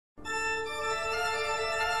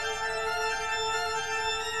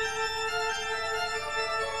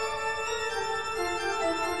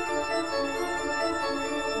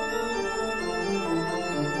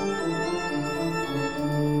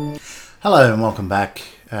Hello and welcome back.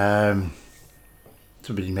 It's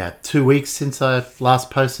been about 2 weeks since I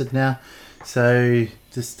last posted now, so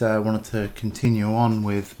just wanted to continue on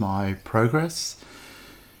with my progress.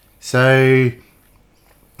 So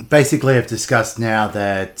basically I've discussed now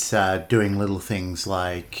that doing little things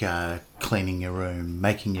like cleaning your room,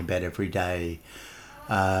 making your bed every day,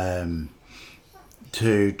 to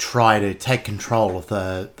try to take control of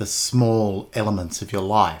the small elements of your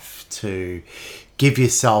life, to give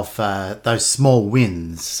yourself those small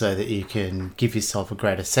wins so that you can give yourself a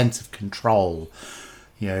greater sense of control.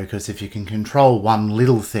 You know, because if you can control one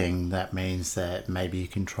little thing, that means that maybe you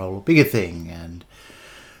control a bigger thing. And,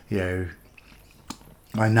 you know,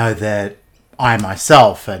 I know that I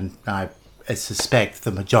myself, and I suspect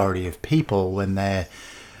the majority of people, when they're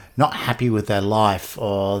not happy with their life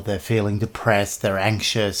or they're feeling depressed, they're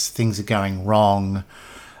anxious, things are going wrong,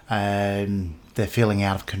 they're feeling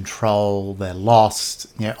out of control, they're lost,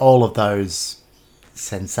 you know, all of those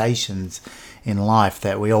sensations in life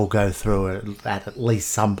that we all go through at least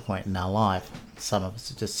some point in our life. Some of us,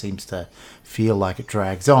 it just seems to feel like it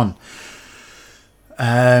drags on.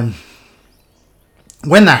 When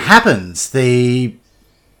that happens, the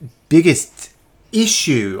biggest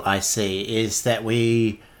issue I see is that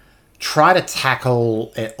we try to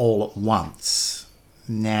tackle it all at once.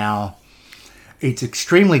 Now, it's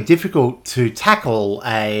extremely difficult to tackle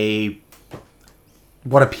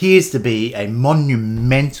what appears to be a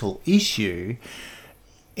monumental issue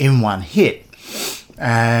in one hit.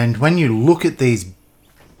 And when you look at these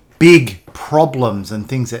big problems and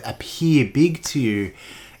things that appear big to you,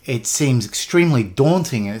 it seems extremely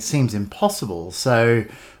daunting and it seems impossible. So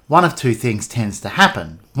one of two things tends to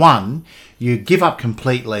happen. One, you give up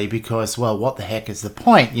completely because, well, what the heck is the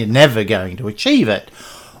point? You're never going to achieve it.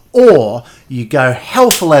 Or you go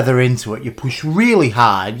hell for leather into it, you push really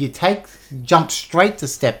hard, you jump straight to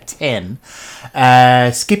step 10,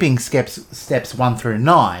 skipping steps 1 through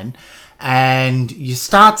 9, and you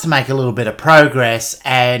start to make a little bit of progress,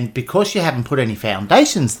 and because you haven't put any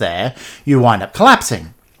foundations there, you wind up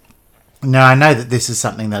collapsing. Now, I know that this is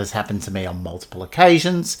something that has happened to me on multiple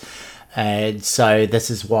occasions, and so this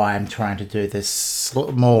is why I'm trying to do this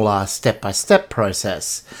smaller step-by-step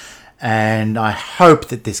process. And I hope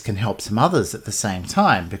that this can help some others at the same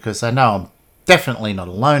time, because I know I'm definitely not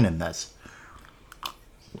alone in this.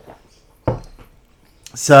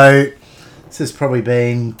 So this has probably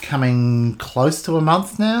been coming close to a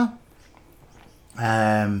month now.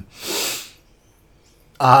 I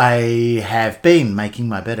have been making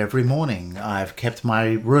my bed every morning. I've kept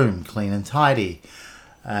my room clean and tidy.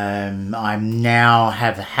 I now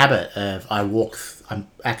have a habit of I'm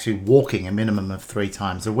actually walking a minimum of 3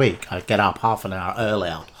 times a week. I get up half an hour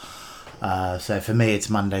earlier. So for me, it's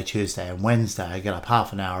Monday, Tuesday, and Wednesday. I get up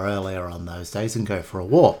half an hour earlier on those days and go for a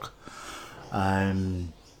walk.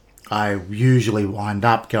 I usually wind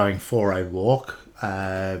up going for a walk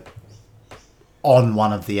on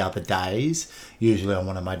one of the other days, usually on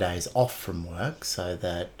one of my days off from work, so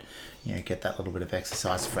that, you know, get that little bit of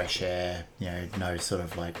exercise, fresh air, you know, no sort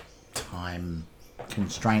of like time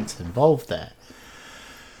constraints involved there.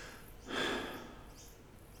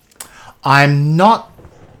 I'm not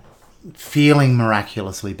feeling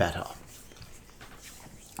miraculously better,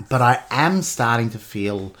 but I am starting to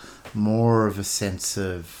feel more of a sense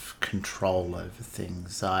of control over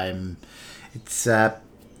things. It's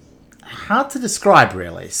hard to describe,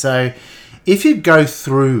 really. So if you go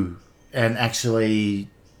through and actually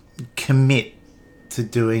commit to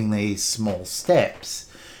doing these small steps,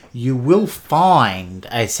 you will find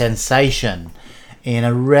a sensation in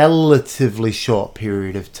a relatively short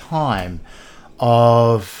period of time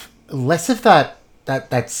of less of that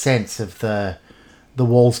sense of the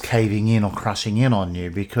walls caving in or crushing in on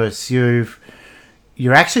you, because you're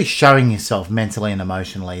actually showing yourself mentally and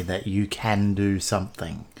emotionally that you can do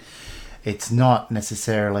something. It's not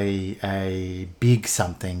necessarily a big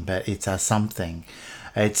something, but it's a something.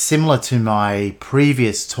 It's similar to my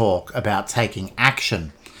previous talk about taking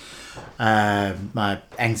action. My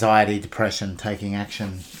anxiety, depression, taking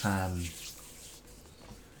action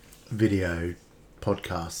video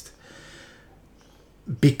podcast.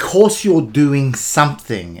 Because you're doing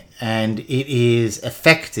something and it is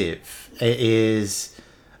effective, it is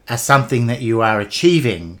something that you are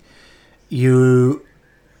achieving, you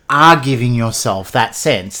are giving yourself that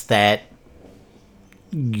sense that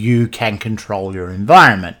you can control your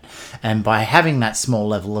environment. And by having that small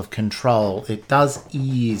level of control, it does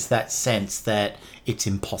ease that sense that it's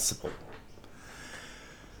impossible.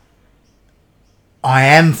 I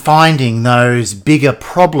am finding those bigger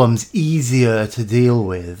problems easier to deal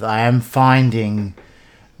with. I am finding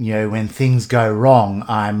when things go wrong,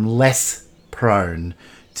 I'm less prone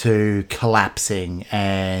to collapsing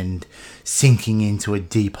and sinking into a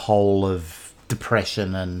deep hole of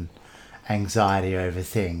depression and anxiety over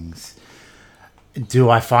things. Do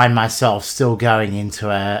I find myself still going into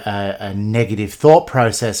a negative thought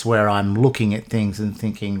process where I'm looking at things and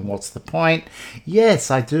thinking, what's the point? Yes,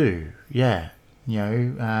 I do. Yeah.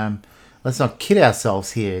 Let's not kid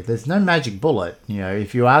ourselves here. There's no magic bullet.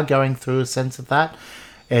 If you are going through a sense of that,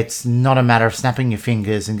 it's not a matter of snapping your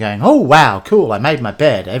fingers and going, oh, wow, cool, I made my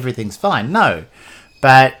bed, everything's fine. No.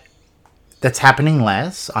 But that's happening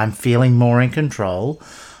less. I'm feeling more in control.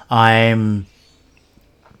 I'm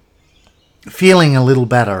feeling a little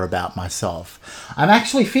better about myself. I'm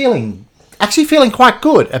actually feeling quite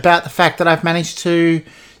good about the fact that I've managed to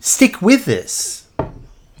stick with this.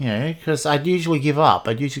 Because I'd usually give up.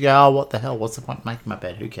 I'd usually go, oh, what the hell? What's the point of making my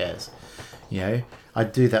bed? Who cares?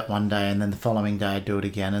 I'd do that one day, and then the following day I'd do it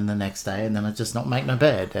again, and the next day, and then I'd just not make my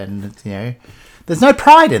bed. And, there's no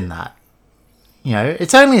pride in that.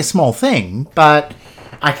 It's only a small thing, but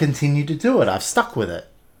I continue to do it. I've stuck with it.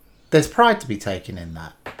 There's pride to be taken in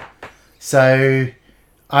that. So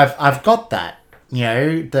I've got that.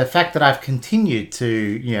 The fact that I've continued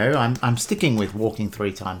to, I'm sticking with walking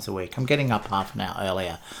 3 times a week. I'm getting up half an hour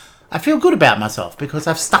earlier. I feel good about myself because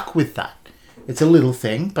I've stuck with that. It's a little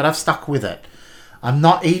thing, but I've stuck with it. I'm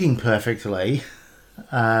not eating perfectly.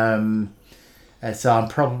 So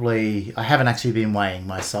I haven't actually been weighing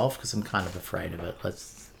myself because I'm kind of afraid of it.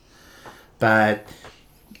 But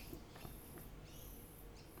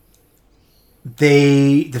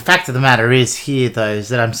the fact of the matter is here, though, is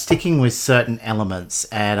that I'm sticking with certain elements,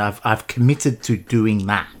 and I've committed to doing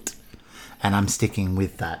that, and I'm sticking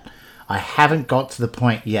with that. I haven't got to the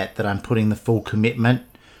point yet that I'm putting the full commitment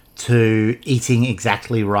to eating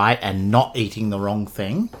exactly right and not eating the wrong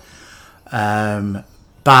thing.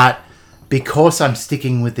 But because I'm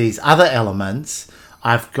sticking with these other elements,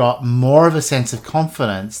 I've got more of a sense of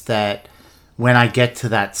confidence that when I get to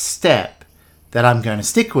that step, that I'm going to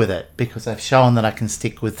stick with it, because I've shown that I can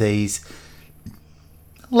stick with these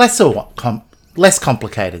less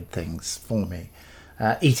complicated things for me.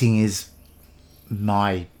 Eating is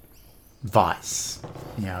my vice,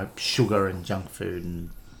 sugar and junk food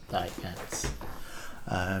and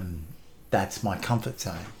that's my comfort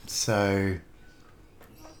zone. So,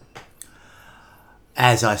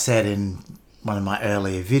 as I said in one of my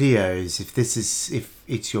earlier videos, if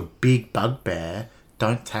it's your big bugbear,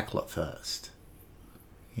 don't tackle it first.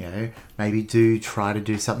 Maybe try to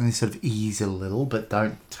do something to sort of ease a little, but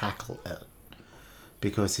don't tackle it.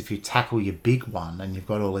 Because if you tackle your big one and you've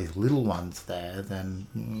got all these little ones there, then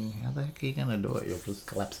how the heck are you going to do it? You'll just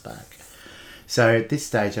collapse back. So at this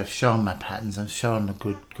stage, I've shown my patterns. I've shown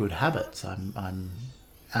the good habits.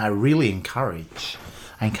 I really encourage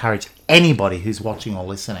anybody who's watching or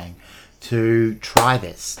listening to try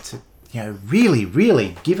this. To really,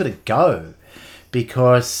 really give it a go,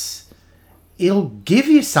 because it'll give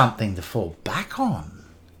you something to fall back on.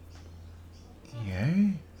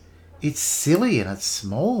 It's silly and it's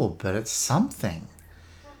small, but it's something.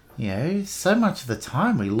 So much of the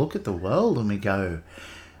time we look at the world and we go,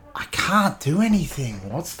 I can't do anything.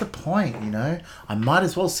 What's the point? I might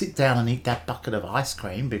as well sit down and eat that bucket of ice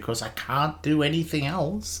cream because I can't do anything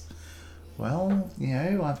else. Well,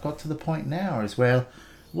 I've got to the point now as well,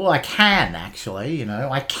 I can actually,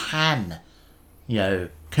 I can,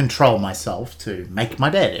 control myself to make my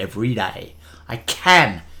bed every day. I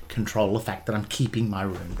can control the fact that I'm keeping my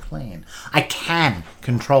room clean. I can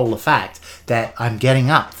control the fact that I'm getting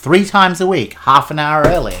up 3 times a week, half an hour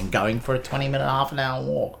early, and going for a 20-minute, half an hour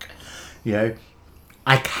walk.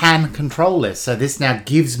 I can control this. So this now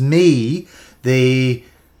gives me the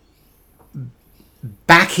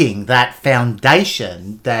backing, that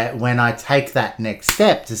foundation, that when I take that next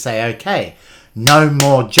step to say, okay, no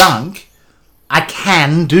more junk, I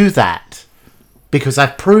can do that. Because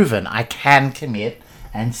I've proven I can commit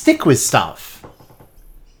and stick with stuff.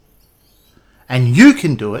 And you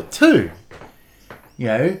can do it too.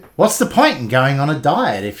 What's the point in going on a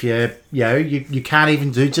diet if you can't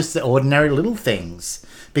even do just the ordinary little things?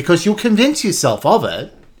 Because you'll convince yourself of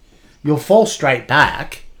it. You'll fall straight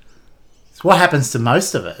back. It's what happens to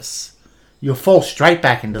most of us. You'll fall straight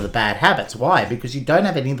back into the bad habits. Why? Because you don't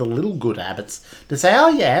have any of the little good habits to say, oh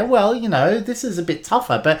yeah, well, this is a bit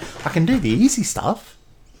tougher, but I can do the easy stuff.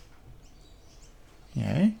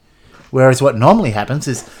 Whereas what normally happens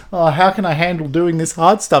is, how can I handle doing this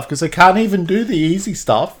hard stuff? Because I can't even do the easy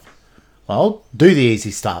stuff. Well, do the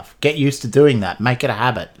easy stuff. Get used to doing that. Make it a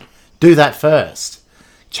habit. Do that first.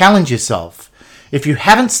 Challenge yourself. If you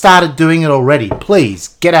haven't started doing it already,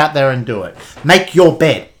 please get out there and do it. Make your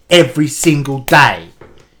bed every single day.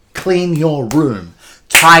 Clean your room.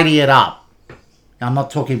 Tidy it up. I'm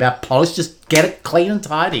not talking about polish. Just get it clean and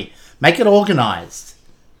tidy. Make it organized.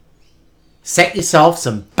 Set yourself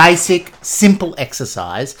some basic, simple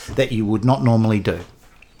exercise that you would not normally do.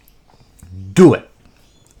 Do it.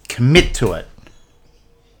 Commit to it.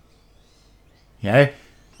 You know,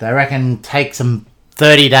 they reckon take some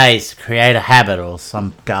 30 days to create a habit or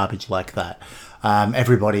some garbage like that.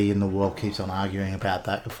 Everybody in the world keeps on arguing about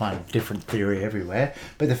that. You'll find a different theory everywhere.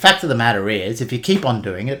 But the fact of the matter is, if you keep on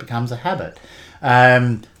doing it, it becomes a habit.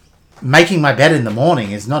 Making my bed in the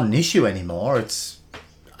morning is not an issue anymore.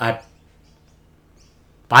 By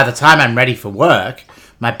the time I'm ready for work,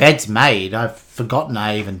 my bed's made. I've forgotten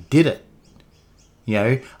I even did it. You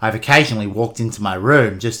know, I've occasionally walked into my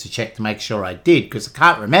room just to check to make sure I did, because I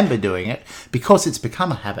can't remember doing it because it's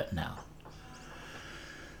become a habit now.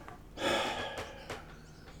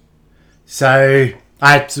 So,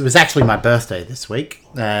 it was actually my birthday this week,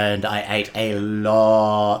 and I ate a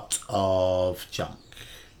lot of junk.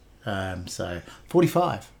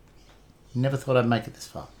 45. Never thought I'd make it this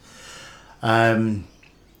far.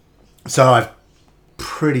 So I've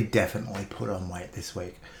pretty definitely put on weight this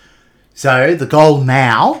week. So the goal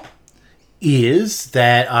now is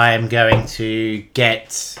that I'm going to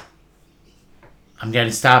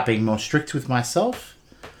start being more strict with myself.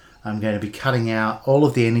 I'm going to be cutting out all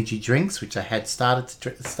of the energy drinks, which I had started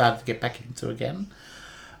to get back into again.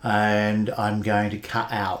 And I'm going to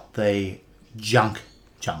cut out the junk.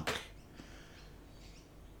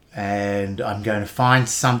 And I'm going to find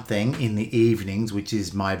something in the evenings, which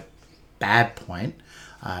is my bad point.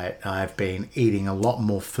 I've been eating a lot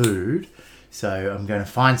more food, so I'm going to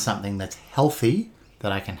find something that's healthy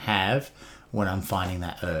that I can have when I'm finding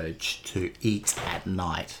that urge to eat at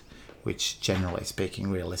night, which generally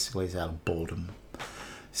speaking, realistically, is out of boredom.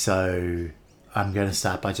 So I'm going to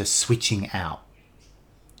start by just switching out.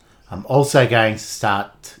 I'm also going to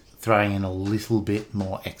start throwing in a little bit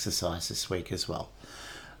more exercise this week as well.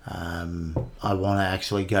 I want to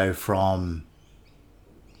actually go from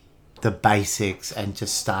the basics and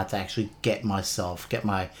just start to actually get my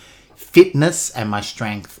fitness and my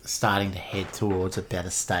strength starting to head towards a better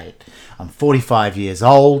state. I'm 45 years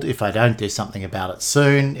old. If I don't do something about it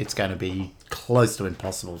soon, it's going to be close to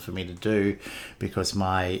impossible for me to do, because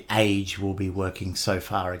my age will be working so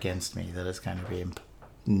far against me that it's going to be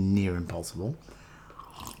near impossible.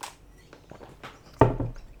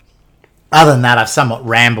 Other than that, I've somewhat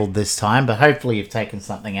rambled this time, but hopefully you've taken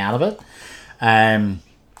something out of it.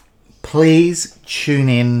 Please tune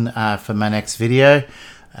in for my next video.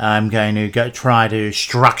 I'm going to try to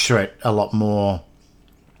structure it a lot more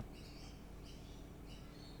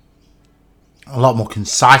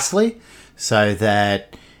concisely, so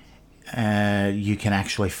that you can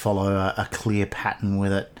actually follow a clear pattern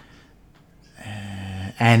with it,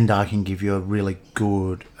 and I can give you a really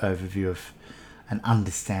good overview of an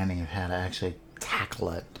understanding of how to actually tackle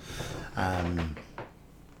it.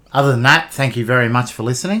 Other than that, thank you very much for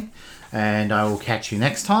listening, and I will catch you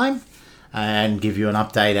next time and give you an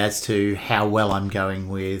update as to how well I'm going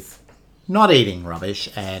with not eating rubbish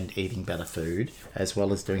and eating better food, as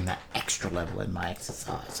well as doing that extra level in my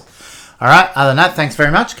exercise. All right, other than that, thanks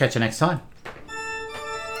very much. Catch you next time.